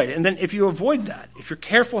to avoid. And then if you avoid that, if you're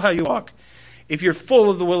careful how you walk, if you're full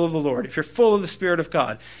of the will of the Lord, if you're full of the Spirit of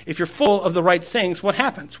God, if you're full of the right things, what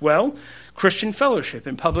happens? Well, Christian fellowship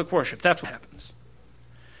and public worship, that's what happens.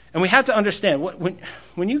 And we have to understand,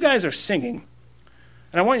 when you guys are singing,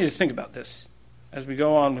 and I want you to think about this as we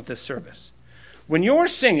go on with this service. When you're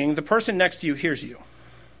singing, the person next to you hears you.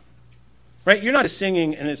 Right? You're not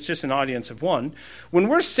singing and it's just an audience of one. When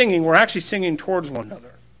we're singing, we're actually singing towards one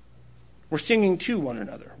another. We're singing to one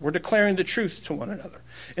another. We're declaring the truth to one another.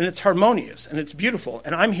 And it's harmonious and it's beautiful.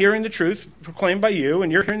 And I'm hearing the truth proclaimed by you,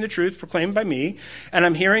 and you're hearing the truth proclaimed by me. And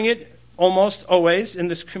I'm hearing it almost always in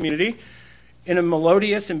this community in a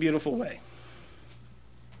melodious and beautiful way.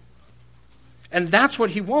 And that's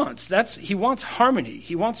what he wants. He wants harmony.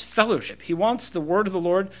 He wants fellowship. He wants the word of the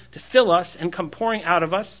Lord to fill us and come pouring out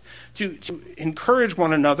of us, to encourage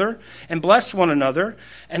one another and bless one another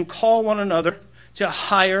and call one another to a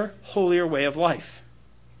higher, holier way of life.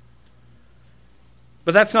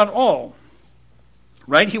 But that's not all,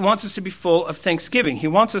 right? He wants us to be full of thanksgiving. He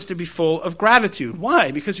wants us to be full of gratitude.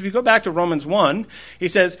 Why? Because if you go back to Romans 1, he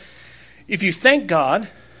says, if you thank God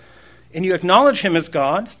and you acknowledge him as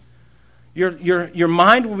God, your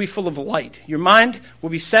mind will be full of light. Your mind will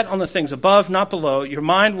be set on the things above, not below. Your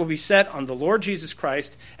mind will be set on the Lord Jesus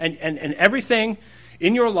Christ, and everything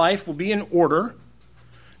in your life will be in order.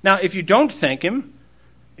 Now, if you don't thank him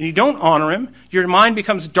and you don't honor him, your mind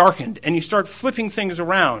becomes darkened and you start flipping things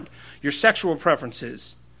around. Your sexual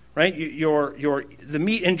preferences, right? The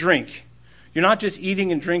meat and drink. You're not just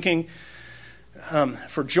eating and drinking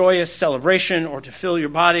for joyous celebration or to fill your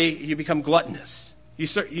body. You become gluttonous. You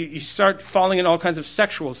start falling in all kinds of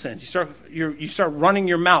sexual sins. You start running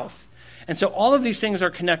your mouth. And so all of these things are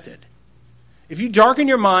connected. If you darken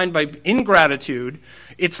your mind by ingratitude,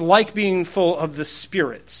 it's like being full of the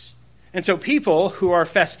spirits. And so people who are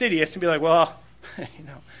fastidious and be like, well,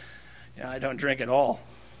 I don't drink at all.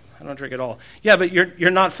 I don't drink at all. Yeah, but you're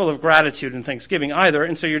not full of gratitude and thanksgiving either,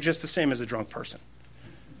 and so you're just the same as a drunk person.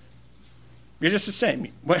 You're just the same.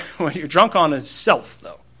 What you're drunk on is self,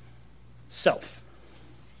 though. Self.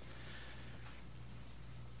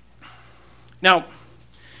 Now,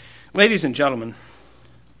 ladies and gentlemen,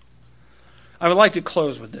 I would like to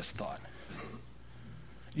close with this thought.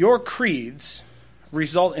 Your creeds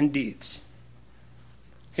result in deeds.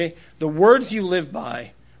 Okay? The words you live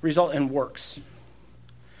by result in works.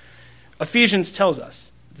 Ephesians tells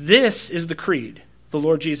us, this is the creed, the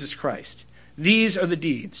Lord Jesus Christ. These are the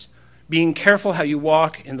deeds, being careful how you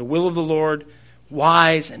walk in the will of the Lord,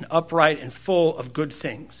 wise and upright and full of good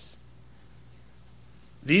things.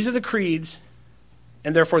 These are the creeds,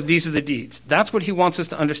 and therefore these are the deeds. That's what he wants us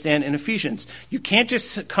to understand in Ephesians. You can't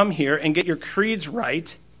just come here and get your creeds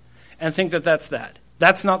right and think that that's that.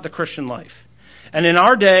 That's not the Christian life. And in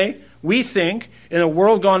our day, we think, in a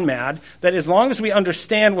world gone mad, that as long as we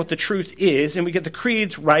understand what the truth is and we get the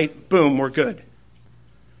creeds right, boom, we're good.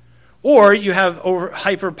 Or you have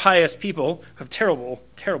hyper-pious people who have terrible,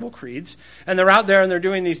 terrible creeds, and they're out there and they're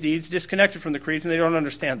doing these deeds disconnected from the creeds and they don't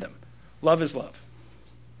understand them. Love is love.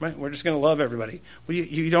 Right? We're just going to love everybody. Well,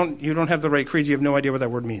 you don't have the right creeds. You have no idea what that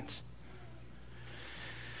word means.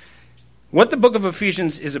 What the book of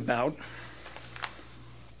Ephesians is about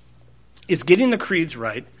is getting the creeds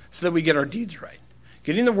right so that we get our deeds right.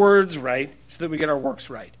 Getting the words right so that we get our works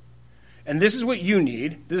right. And this is what you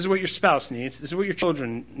need. This is what your spouse needs. This is what your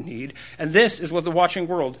children need. And this is what the watching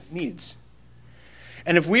world needs.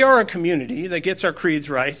 And if we are a community that gets our creeds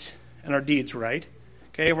right and our deeds right,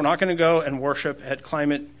 okay, we're not going to go and worship at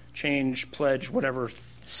Climate Change Pledge, whatever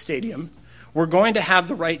stadium. We're going to have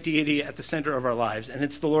the right deity at the center of our lives, and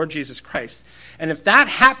it's the Lord Jesus Christ. And if that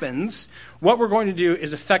happens, what we're going to do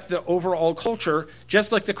is affect the overall culture,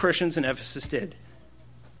 just like the Christians in Ephesus did.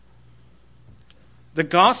 The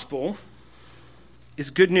gospel is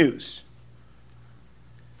good news.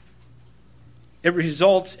 It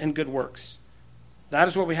results in good works. That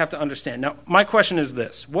is what we have to understand. Now, my question is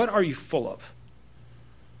this. What are you full of?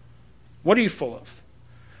 What are you full of?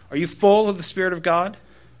 Are you full of the Spirit of God?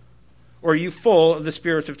 Or are you full of the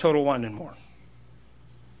spirits of Total Wine and More?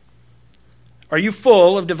 Are you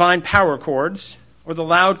full of divine power chords or the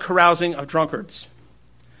loud carousing of drunkards?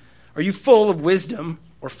 Are you full of wisdom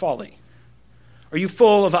or folly? Are you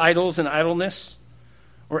full of idols and idleness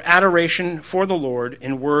or adoration for the Lord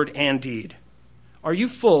in word and deed? Are you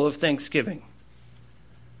full of thanksgiving?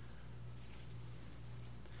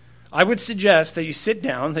 I would suggest that you sit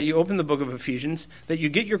down, that you open the book of Ephesians, that you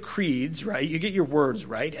get your creeds right, you get your words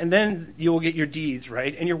right, and then you will get your deeds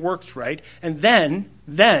right and your works right, and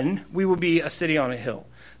then we will be a city on a hill.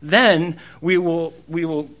 then we will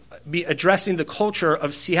be addressing the culture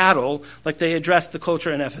of Seattle like they addressed the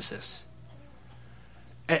culture in Ephesus.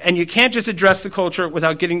 And you can't just address the culture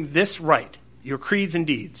without getting this right. Your creeds and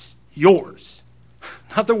deeds. Yours.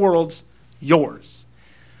 Not the world's. Yours.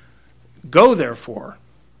 Go, therefore,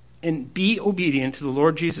 and be obedient to the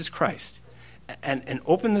Lord Jesus Christ. And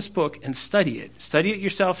open this book and study it. Study it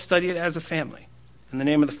yourself. Study it as a family. In the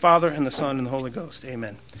name of the Father, and the Son, and the Holy Ghost.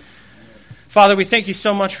 Amen. Father, we thank you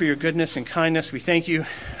so much for your goodness and kindness. We thank you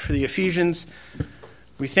for the Ephesians.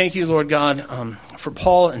 We thank you, Lord God, for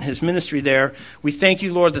Paul and his ministry there. We thank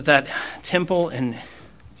you, Lord, that temple in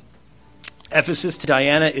Ephesus to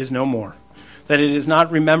Diana is no more, that it is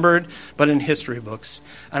not remembered, but in history books.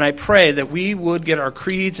 And I pray that we would get our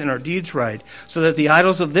creeds and our deeds right so that the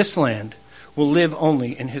idols of this land will live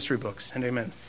only in history books. And amen.